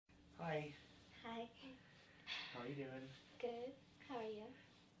Hi. Hi. How are you doing? Good. How are you?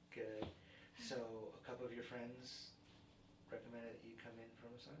 Good. So, a couple of your friends recommended that you come in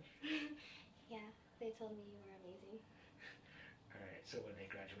for a massage? Yeah, they told me you were amazing. Alright, so when they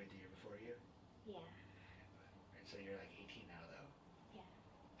graduate the year before you? Yeah. Alright, so you're like 18 now, though. Yeah.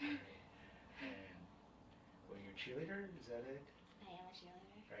 Alright. And, well, you're a cheerleader? Is that it? I am a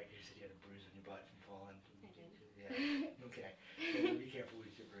cheerleader. Right, you said you had a bruise on your butt from falling. I did. Yeah. Okay. Yeah, be careful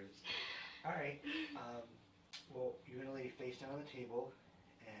with your bruise. Alright. Well, you're going to lay face down on the table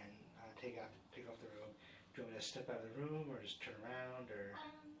and take off the robe. Do you want me to step out of the room or just turn around or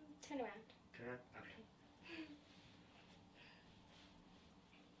Turn around. turn around? Okay.